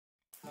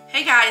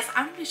Hey guys,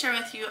 I'm going to be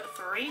sharing with you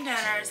 3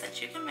 dinners that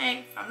you can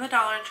make from the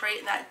Dollar Tree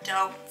that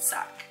don't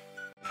suck.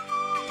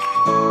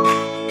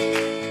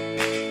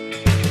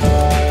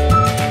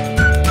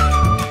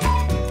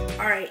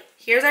 Alright,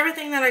 here's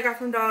everything that I got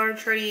from Dollar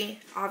Tree.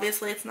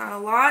 Obviously it's not a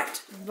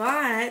lot,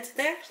 but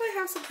they actually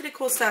have some pretty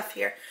cool stuff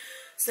here.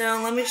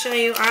 So let me show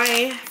you.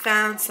 I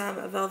found some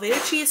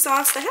VELVEETA cheese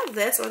sauce. They have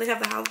this, or they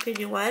have the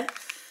jalapeno one.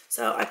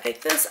 So I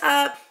picked this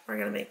up.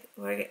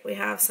 We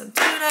have some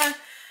tuna.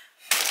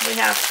 We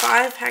have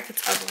 5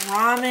 packets of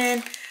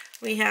ramen.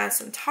 We have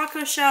some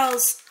taco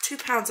shells, 2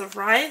 pounds of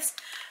rice.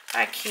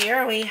 Back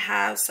here we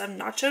have some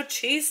nacho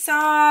cheese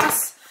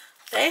sauce.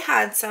 They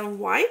had some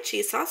white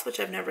cheese sauce, which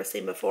I've never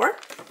seen before.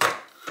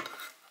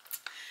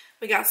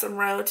 We got some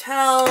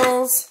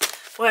Rotels,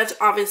 which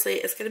obviously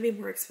is going to be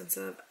more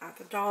expensive at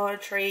the Dollar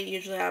Tree.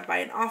 Usually I buy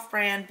an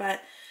off-brand,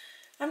 but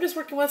I'm just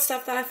working with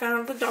stuff that I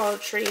found at the Dollar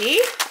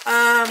Tree.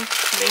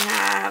 We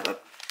have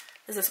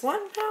is this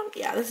 1 pound?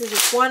 Yeah, this is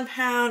just 1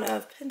 pound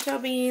of pinto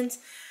beans,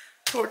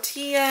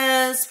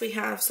 tortillas. We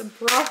have some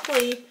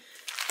broccoli,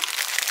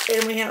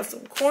 and we have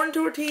some corn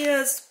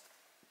tortillas.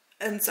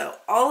 And so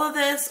all of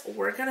this,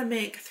 we're gonna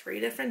make 3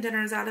 different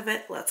dinners out of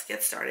it. Let's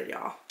get started,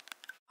 y'all.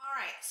 All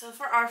right, so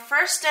for our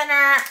first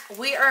dinner,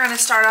 we are gonna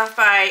start off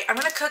by, I'm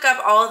gonna cook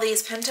up all of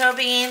these pinto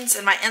beans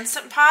in my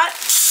Instant Pot.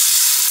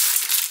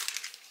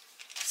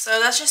 So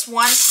that's just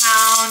 1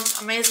 pound.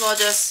 I may as well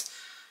just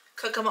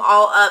cook them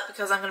all up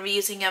because I'm going to be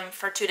using them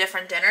for 2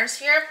 different dinners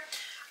here.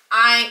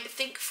 I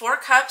think 4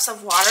 cups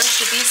of water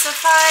should be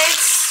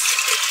suffice.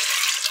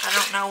 I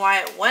don't know why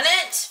it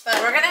wouldn't,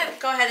 but we're going to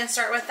go ahead and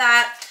start with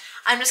that.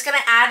 I'm just going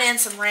to add in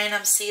some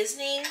random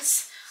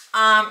seasonings,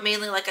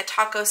 mainly like a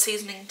taco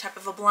seasoning type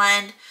of a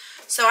blend.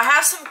 So I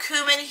have some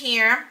cumin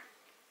here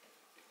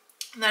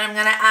that I'm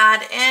going to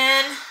add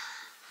in.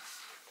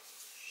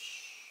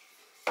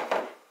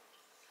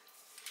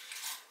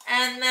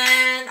 And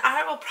then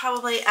I will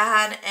probably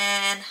add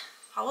in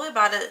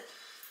about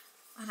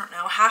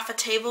half a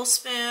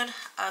tablespoon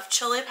of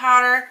chili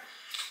powder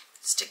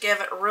just to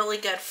give it really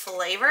good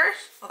flavor.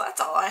 Well,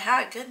 that's all I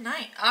had. Good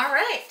night. All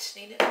right.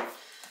 Need to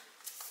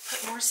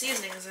put more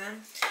seasonings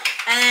in.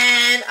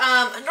 And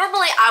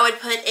normally I would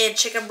put in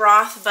chicken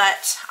broth,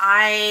 but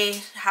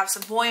I have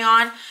some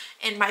bouillon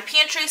in my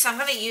pantry, so I'm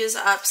going to use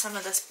up some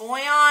of this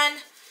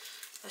bouillon.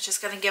 It's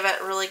just going to give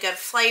it really good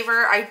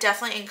flavor. I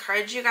definitely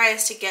encourage you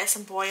guys to get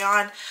some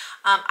bouillon.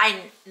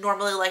 I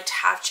normally like to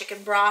have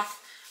chicken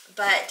broth,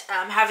 but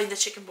having the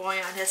chicken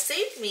bouillon has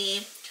saved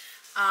me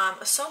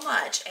so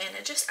much, and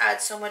it just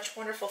adds so much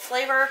wonderful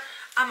flavor.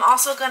 I'm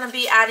also going to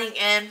be adding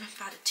in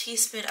about a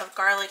teaspoon of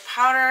garlic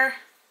powder.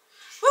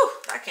 Whew,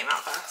 that came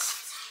out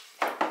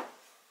fast.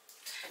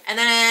 And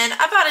then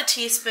about a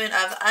teaspoon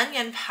of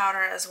onion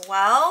powder as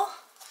well.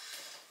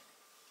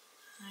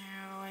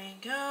 There we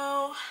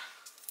go.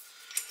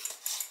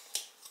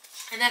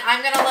 And then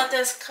I'm going to let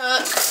this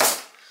cook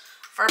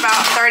for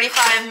about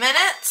 35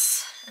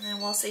 minutes. And then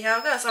we'll see how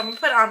it goes. So I'm going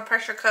to put it on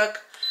pressure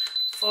cook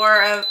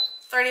for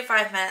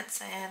 35 minutes.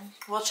 And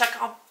we'll check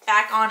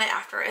back on it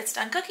after it's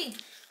done cooking.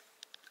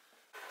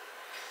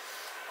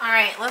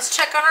 Alright, let's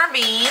check on our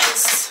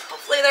beans.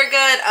 Hopefully they're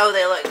good. Oh,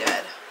 they look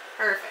good.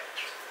 Perfect.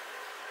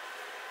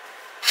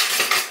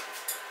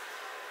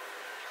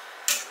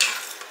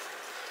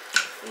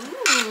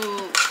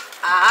 Ooh.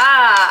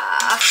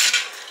 Ah.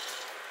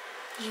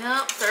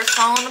 Yep, they're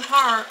falling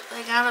apart.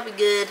 They gotta be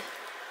good.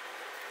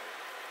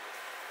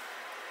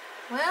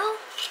 Well,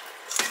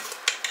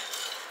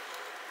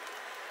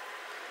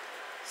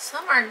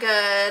 some are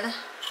good and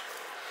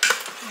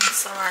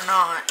some are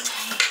not.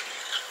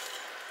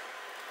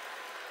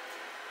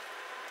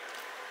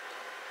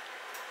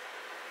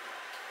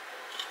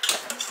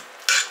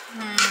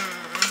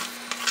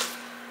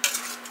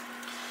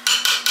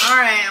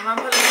 Alright, I'm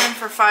gonna put it in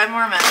for 5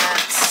 more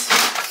minutes.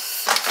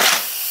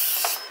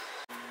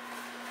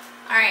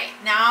 Alright,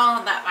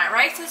 now that my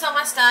rice is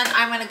almost done,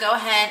 I'm going to go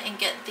ahead and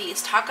get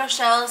these taco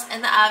shells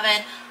in the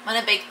oven. I'm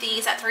going to bake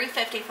these at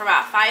 350 for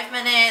about 5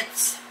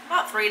 minutes,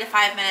 about 3 to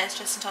 5 minutes,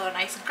 just until they're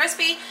nice and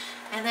crispy.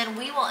 And then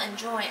we will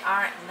enjoy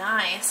our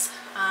nice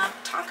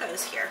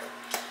tacos here.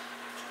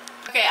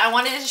 Okay, I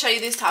wanted to show you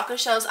these taco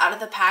shells out of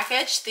the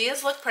package.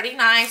 These look pretty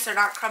nice. They're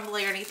not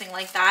crumbly or anything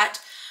like that.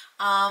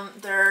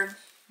 They're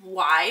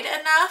wide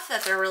enough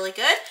that they're really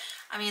good.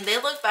 I mean, they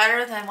look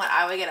better than what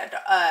I would get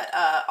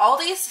at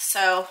Aldi's,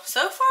 so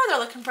far they're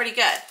looking pretty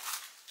good.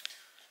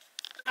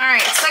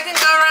 Alright, second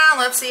go around,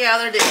 let's see how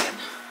they're doing.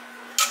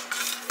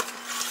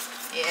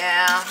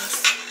 Yeah,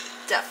 this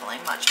is definitely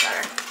much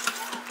better.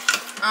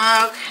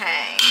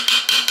 Okay.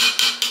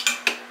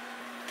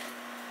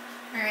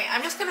 Alright,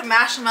 I'm just going to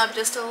mash them up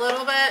just a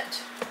little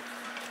bit.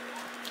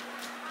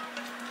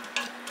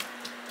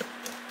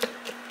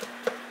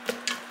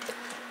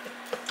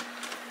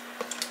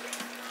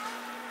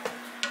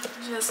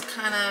 Just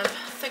kind of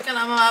thicken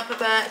them up a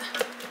bit.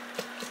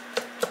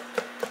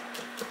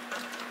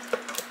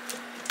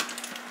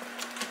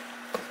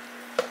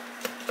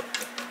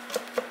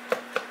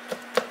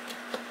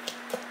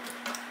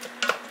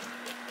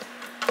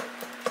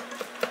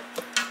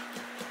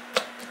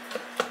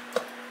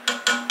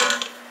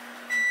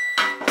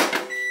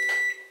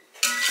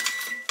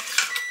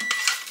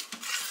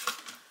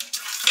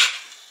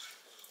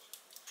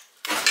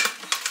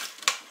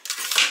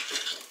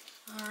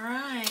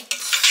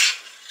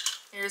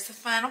 Here's the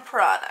final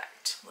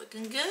product.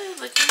 Looking good,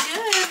 looking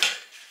good.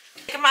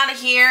 Take them out of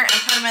here and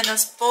put them in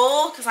this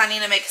bowl because I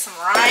need to make some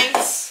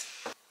rice.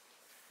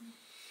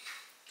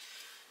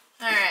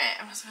 Alright,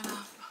 I'm just gonna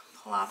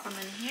plop them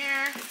in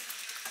here.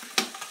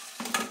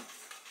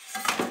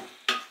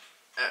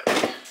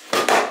 Okay.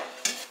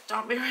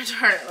 Don't be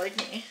retarded like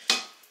me.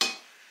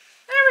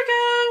 There we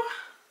go.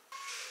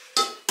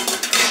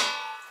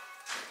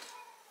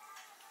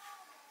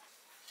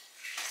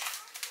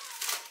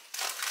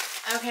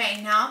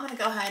 Okay, now I'm going to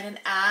go ahead and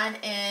add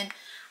in,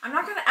 I'm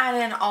not going to add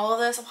in all of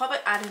this. I'll probably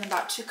add in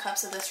about 2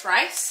 cups of this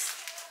rice.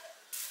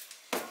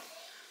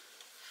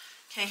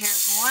 Okay,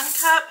 here's 1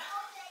 cup.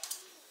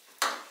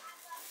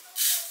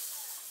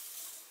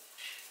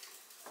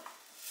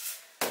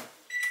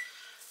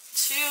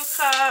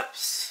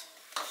 Cups.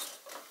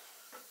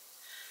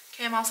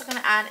 Okay, I'm also going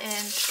to add in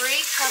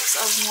 3 cups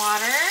of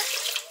water.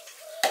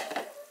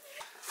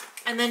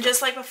 And then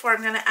just like before,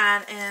 I'm going to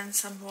add in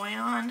some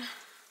bouillon.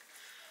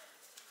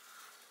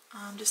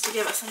 Just to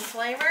give it some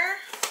flavor.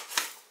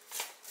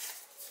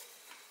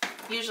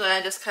 Usually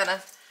I just kind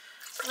of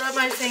rub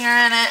my finger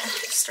in it,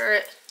 stir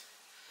it.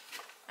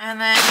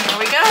 And then here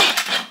we go.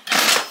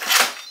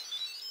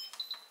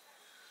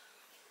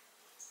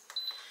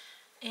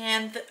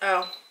 And,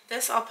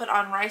 this I'll put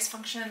on rice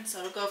function, so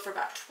it'll go for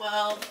about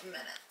 12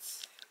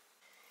 minutes.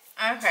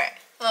 Okay,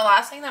 so the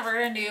last thing that we're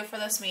going to do for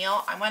this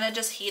meal, I'm going to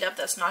just heat up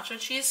this nacho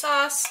cheese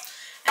sauce,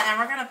 and then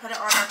we're going to put it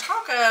on our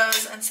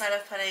tacos instead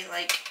of putting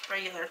like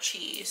regular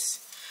cheese.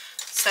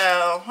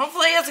 So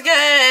hopefully it's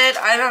good.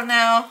 I don't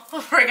know.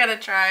 We're going to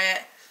try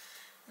it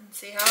and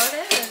see how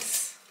it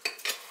is.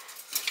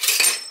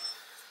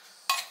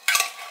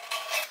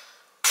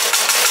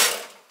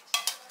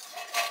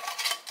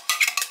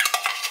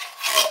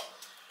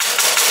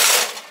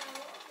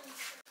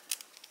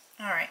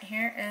 Alright,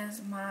 here is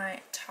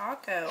my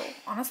taco.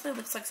 Honestly, it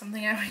looks like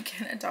something I would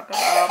get at Taco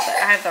Bell, but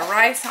I have the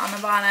rice on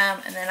the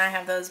bottom, and then I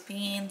have those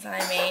beans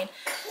that I made,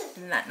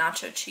 and that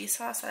nacho cheese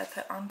sauce that I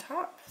put on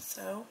top.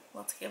 So,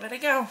 let's give it a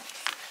go.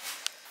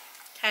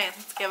 Okay,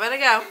 let's give it a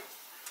go.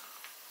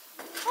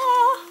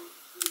 Aww.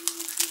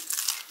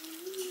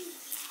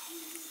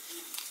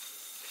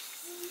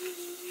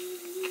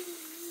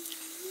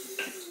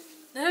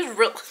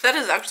 That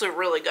is actually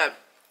really good.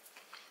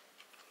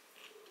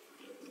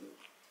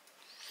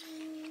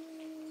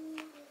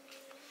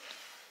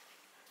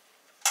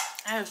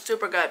 That is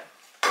super good.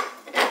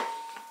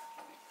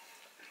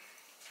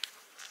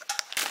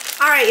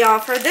 Alright, y'all,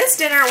 for this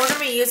dinner, we're going to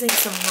be using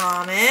some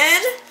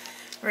ramen.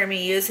 We're going to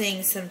be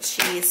using some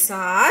cheese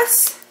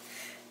sauce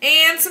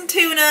and some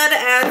tuna to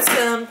add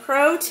some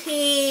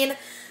protein.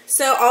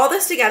 So all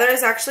this together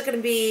is actually going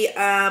to be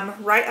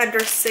right under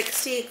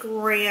 60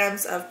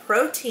 grams of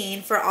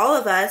protein for all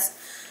of us.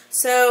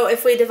 So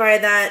if we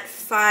divide that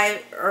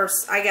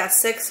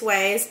 6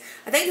 ways,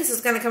 I think this is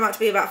going to come out to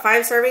be about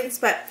 5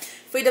 servings, but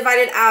if we divide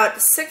it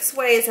out 6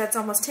 ways, that's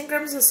almost 10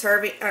 grams of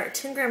serving, or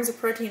 10 grams of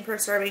protein per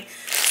serving.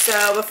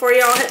 So before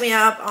y'all hit me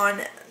up on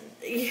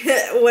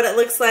what it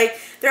looks like,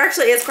 there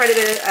actually is quite a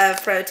bit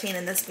of protein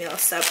in this meal.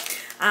 So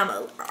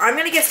I'm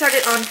going to get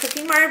started on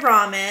cooking my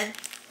ramen.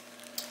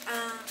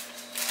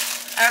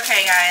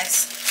 Okay,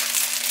 guys.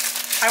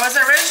 I was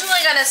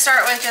originally going to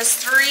start with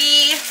just 3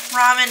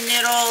 ramen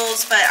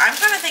noodles, but I'm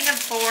kind of thinking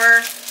 4.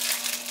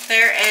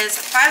 There is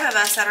 5 of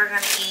us that are going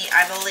to eat,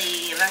 I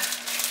believe.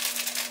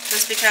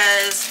 Just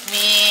because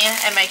me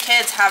and my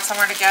kids have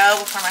somewhere to go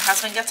before my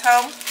husband gets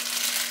home.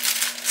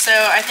 So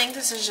I think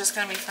this is just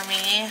going to be for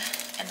me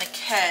and the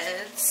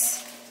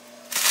kids.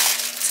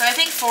 So I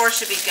think 4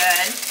 should be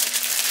good.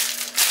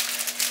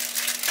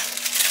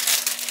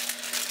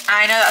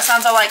 I know that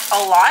sounds like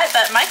a lot,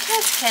 but my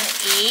kids can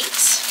eat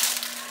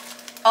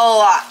a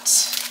lot.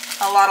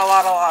 A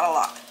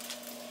lot.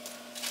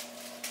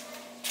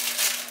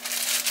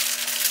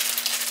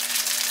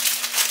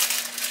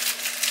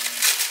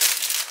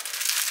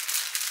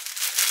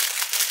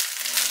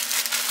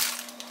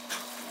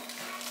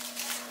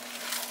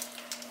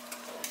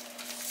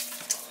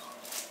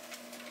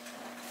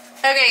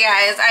 Okay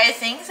guys, I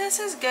think this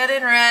is good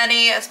and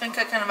ready. It's been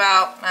cooking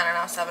about, I don't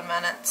know, 7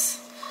 minutes.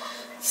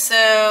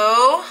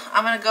 So,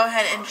 I'm going to go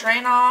ahead and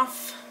drain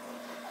off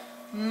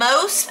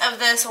most of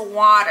this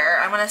water.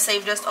 I'm going to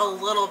save just a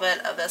little bit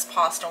of this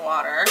pasta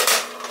water.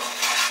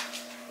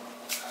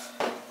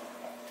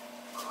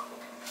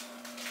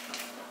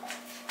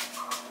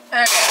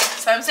 Okay,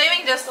 so I'm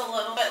saving just a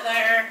little bit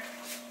there.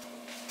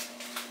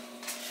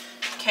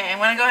 Okay, I'm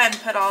going to go ahead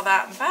and put all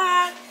that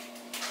back.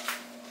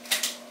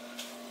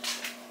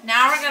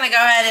 Now we're going to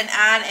go ahead and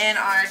add in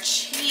our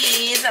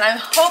cheese, and I'm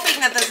hoping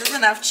that this is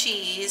enough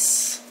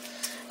cheese.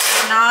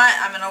 If not,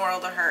 I'm in a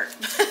world of hurt.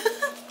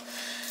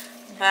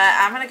 But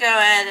I'm going to go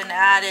ahead and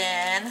add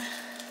in,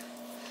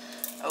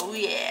 oh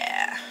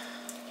yeah,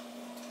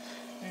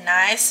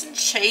 nice and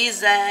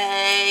cheesy.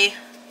 I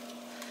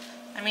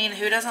mean,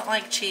 who doesn't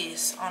like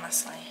cheese,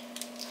 honestly?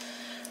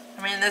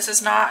 I mean, this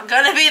is not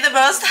going to be the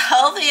most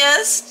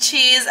healthiest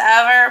cheese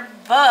ever,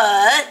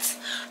 but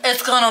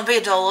it's going to be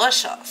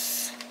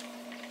delicious.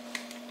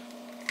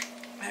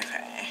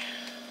 Okay.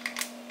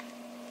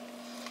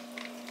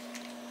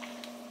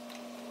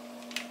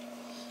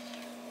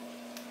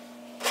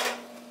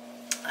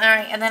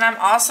 Alright, and then I'm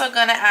also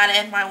going to add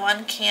in my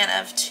 1 can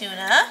of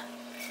tuna.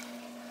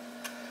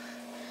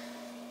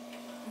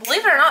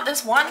 Believe it or not,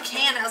 this 1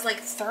 can has like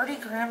 30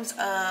 grams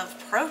of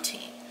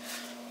protein.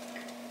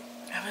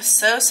 I was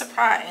so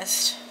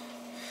surprised.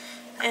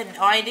 I had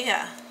no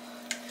idea.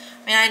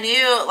 I mean, I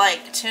knew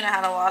like tuna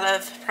had a lot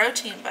of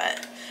protein,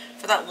 but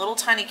for that little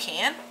tiny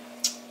can,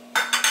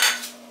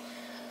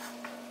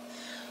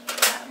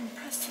 that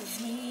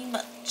impresses me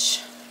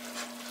much.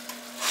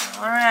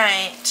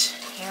 Alright,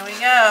 here we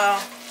go.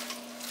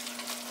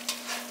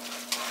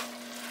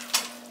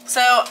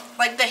 So,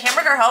 like the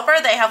hamburger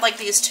helper, they have like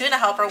these tuna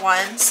helper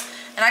ones,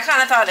 and I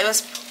kind of thought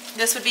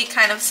this would be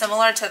kind of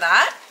similar to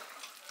that.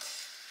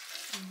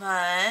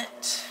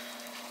 But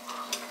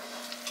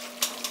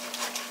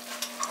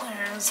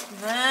there's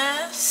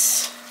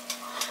this.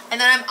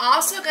 And then I'm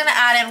also going to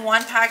add in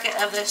 1 packet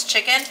of this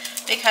chicken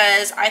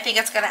because I think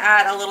it's going to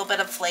add a little bit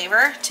of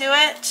flavor to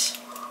it.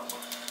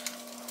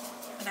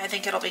 And I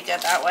think it'll be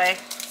good that way.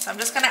 So I'm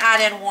just going to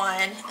add in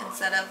 1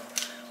 instead of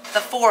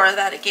the 4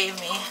 that it gave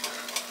me.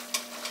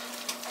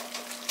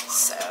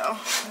 So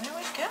there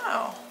we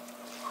go.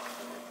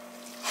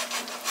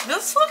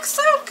 This looks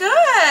so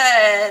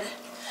good.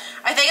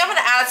 I think I'm going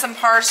to add some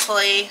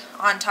parsley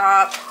on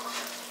top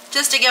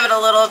just to give it a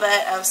little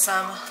bit of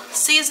some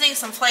seasoning,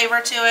 some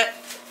flavor to it.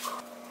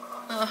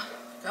 Oh,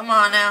 come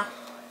on now.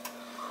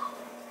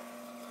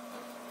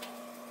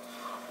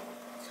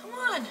 Come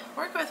on,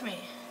 work with me.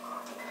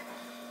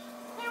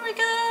 There we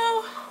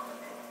go.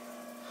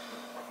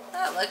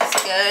 That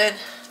looks good.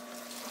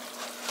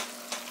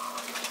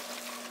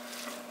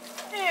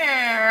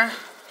 There.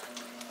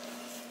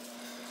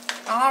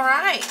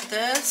 Alright,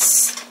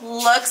 this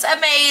looks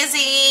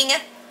amazing.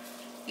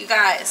 You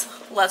guys,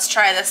 let's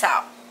try this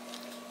out.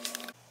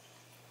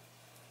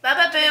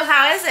 Bubba Boo,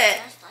 how is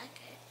it? I like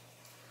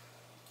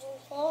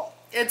it.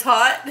 It's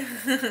hot?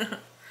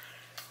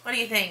 What do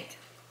you think?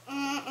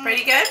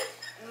 Pretty good?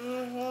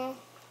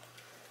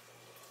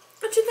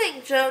 What you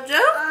think,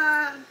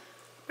 JoJo?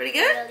 Pretty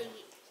good? Really,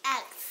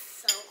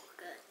 it's so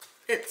good.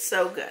 It's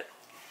so good.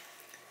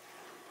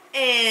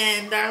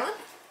 And darling?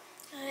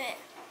 Okay.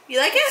 You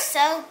like it?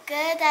 So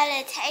good that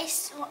it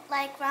tastes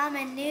like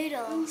ramen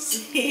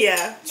noodles.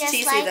 Yeah, it's Just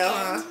cheesy like though, it.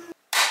 huh?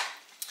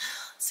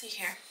 Let's see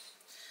here.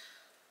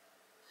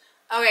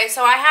 Okay,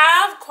 so I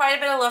have quite a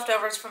bit of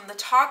leftovers from the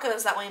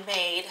tacos that we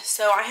made.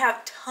 So I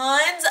have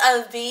tons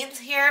of beans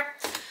here.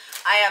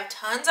 I have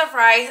tons of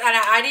rice, and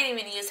I didn't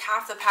even use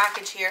half the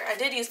package here. I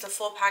did use the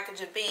full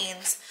package of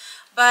beans.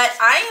 But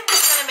I am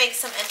just going to make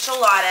some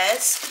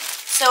enchiladas.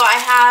 So I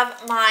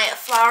have my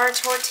flour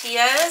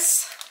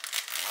tortillas.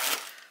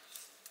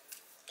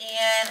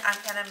 And I'm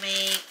going to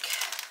make,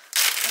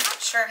 I'm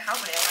not sure how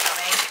many I'm going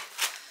to make.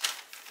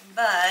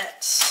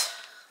 But,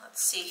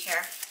 let's see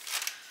here.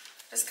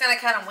 Just going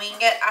to kind of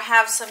wing it. I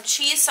have some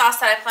cheese sauce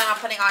that I plan on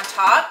putting on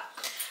top.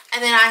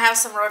 And then I have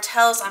some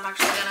Rotels I'm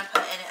actually going to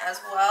put in it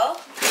as well.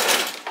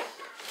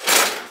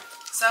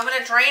 So I'm going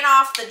to drain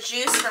off the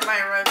juice from my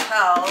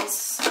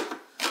Rotels.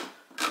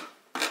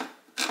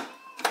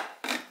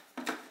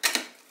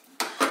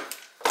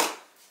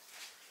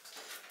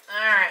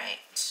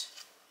 Alright.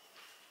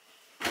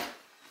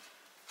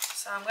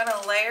 So I'm going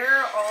to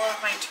layer all of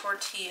my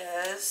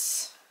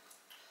tortillas.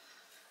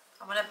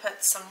 I'm going to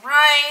put some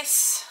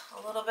rice,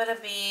 a little bit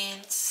of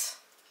beans,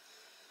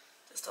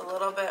 just a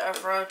little bit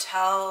of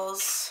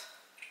Rotels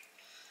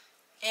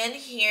in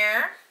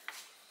here.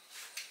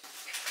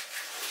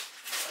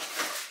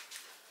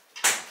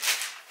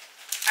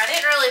 I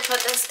didn't really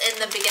put this in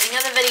the beginning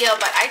of the video,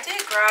 but I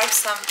did grab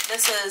some.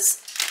 This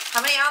is,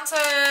 how many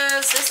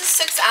ounces? This is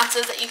 6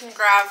 ounces that you can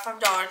grab from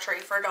Dollar Tree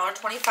for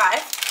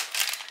 $1.25.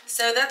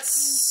 So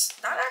that's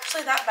not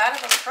actually that bad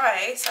of a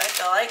price, I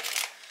feel like.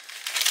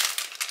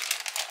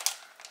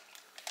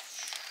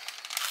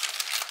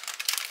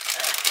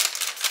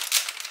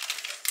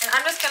 And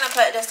I'm just going to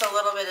put just a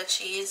little bit of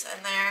cheese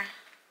in there.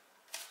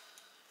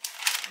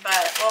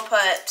 But we'll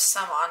put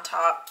some on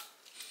top.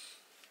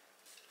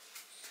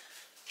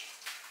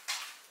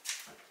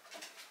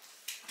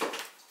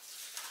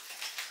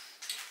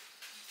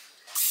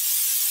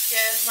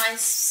 Give my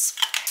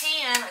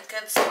pan a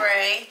good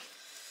spray.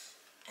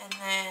 And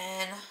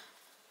then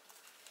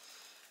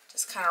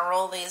just kind of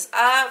roll these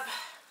up.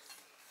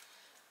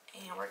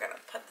 And we're going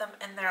to put them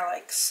in there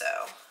like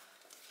so.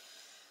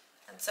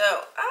 And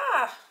so,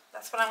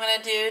 that's what I'm going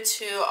to do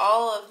to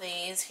all of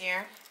these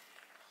here.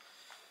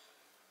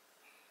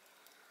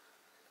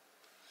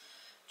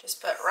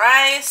 Just put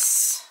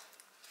rice,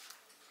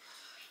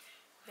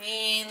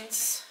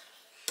 beans,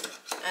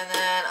 and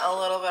then a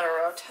little bit of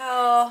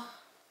Rotel,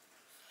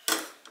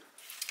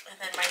 and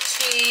then my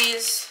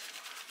cheese.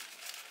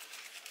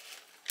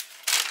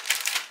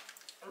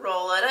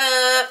 Roll it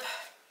up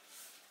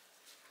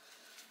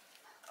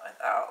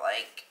without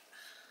like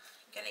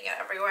getting it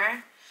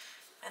everywhere.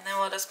 And then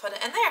we'll just put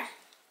it in there.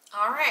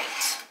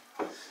 Alright.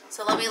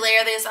 So let me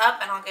layer these up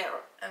and I'll be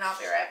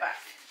right back.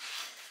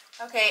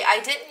 Okay, I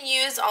didn't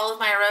use all of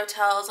my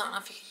Rotels. I don't know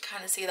if you can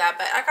kind of see that,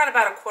 but I got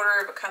about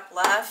 1/4 cup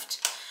left.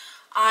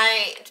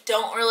 I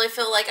don't really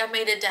feel like I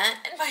made a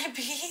dent in my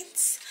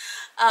beans.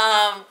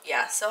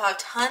 Yeah, so I have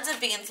tons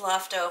of beans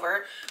left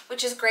over,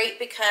 which is great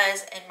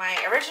because in my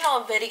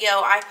original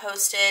video I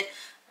posted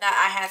that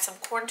I had some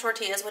corn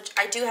tortillas, which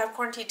I do have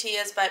corn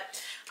tortillas,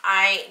 but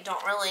I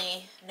don't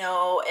really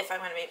know if I'm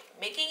going to be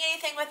making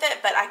anything with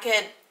it. But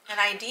an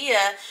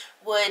idea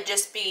would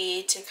just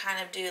be to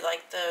kind of do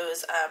like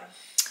those,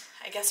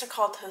 I guess they're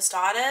called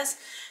tostadas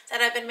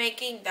that I've been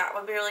making. That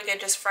would be really good.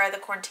 Just fry the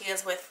corn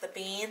tortillas with the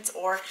beans,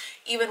 or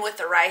even with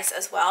the rice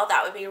as well.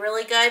 That would be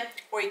really good.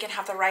 Or you can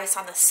have the rice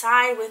on the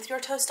side with your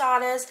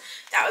tostadas.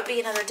 That would be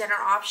another dinner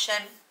option.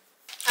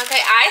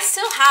 Okay, I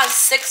still have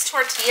 6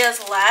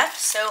 tortillas left,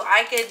 so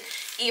I could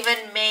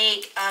even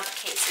make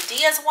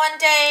quesadillas one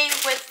day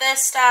with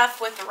this stuff,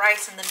 with the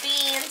rice and the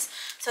beans.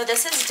 So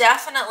this is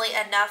definitely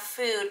enough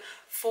food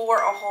for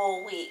a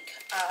whole week.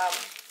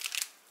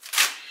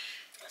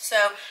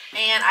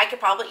 And I could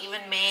probably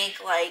even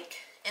make like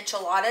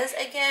enchiladas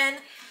again.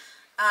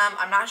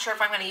 I'm not sure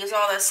if I'm going to use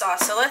all this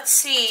sauce. So let's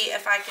see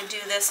if I can do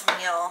this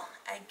meal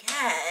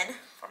again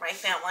for my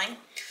family.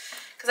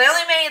 Because I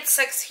only made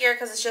 6 here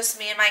because it's just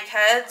me and my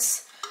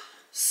kids.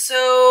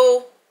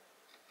 So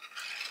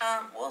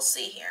we'll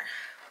see here.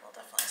 We'll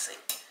definitely see.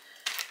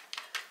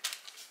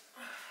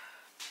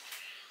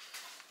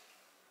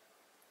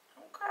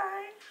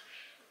 Okay,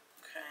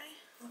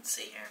 let's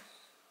see here.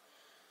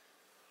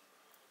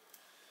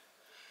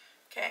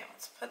 Okay,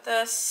 let's put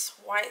this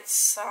white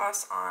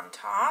sauce on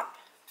top.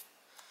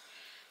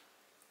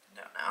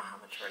 I don't know how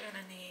much we're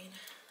gonna need.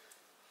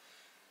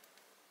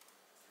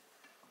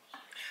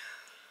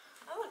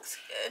 That looks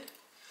good.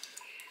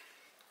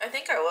 I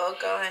think I will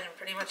go ahead and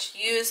pretty much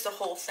use the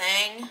whole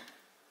thing.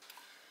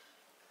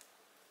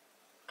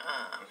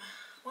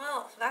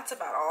 Well, that's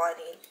about all I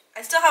need.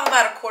 I still have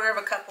about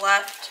 1/4 cup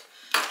left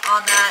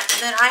on that.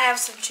 And then I have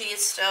some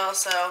cheese still,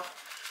 so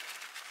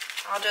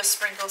I'll just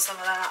sprinkle some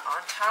of that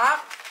on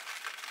top.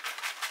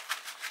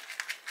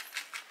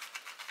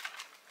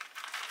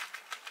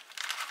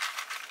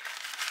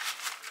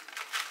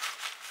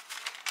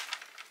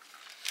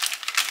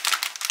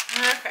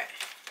 Okay.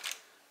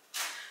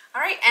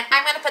 All right, and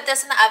I'm going to put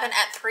this in the oven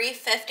at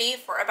 350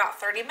 for about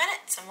 30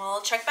 minutes, and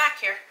we'll check back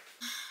here.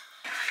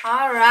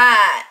 All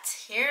right,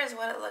 here's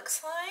what it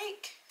looks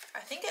like. I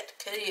think it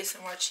could use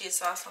some more cheese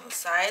sauce on the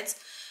sides.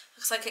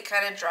 Looks like it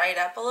kind of dried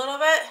up a little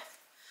bit.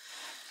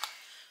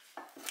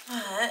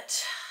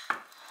 But,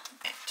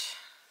 right.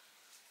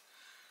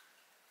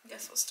 I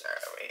guess we'll start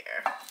over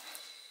here.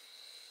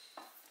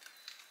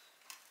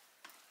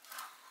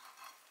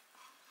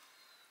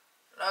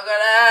 Look at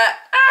that.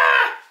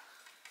 Ah!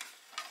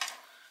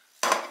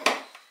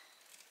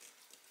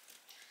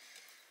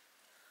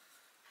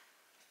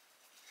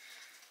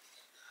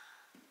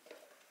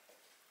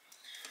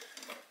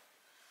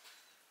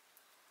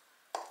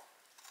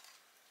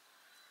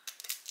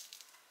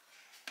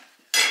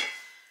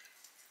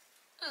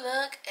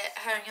 Look at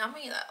how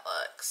yummy that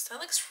looks. That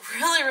looks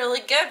really, really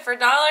good for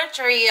Dollar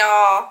Tree,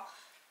 y'all.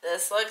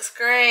 This looks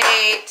great.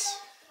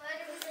 What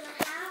are we gonna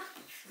have?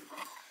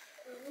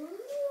 Ooh.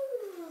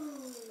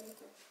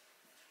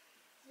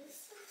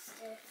 This looks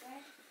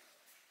different.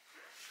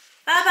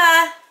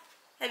 Baba,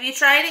 have you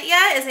tried it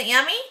yet? Is it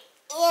yummy?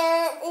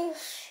 Yeah,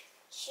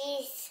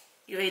 cheese.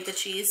 You ate the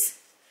cheese?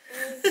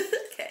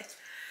 Okay.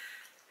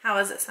 How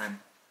is it,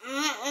 son?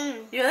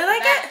 You really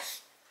like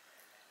it?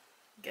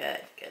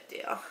 Good, good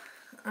deal.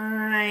 All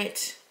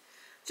right.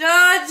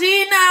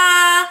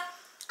 Georgina!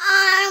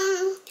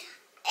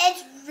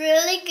 It's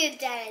really good,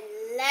 Dad. I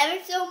love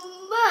it so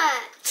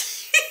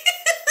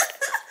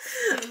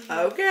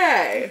much.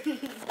 Okay.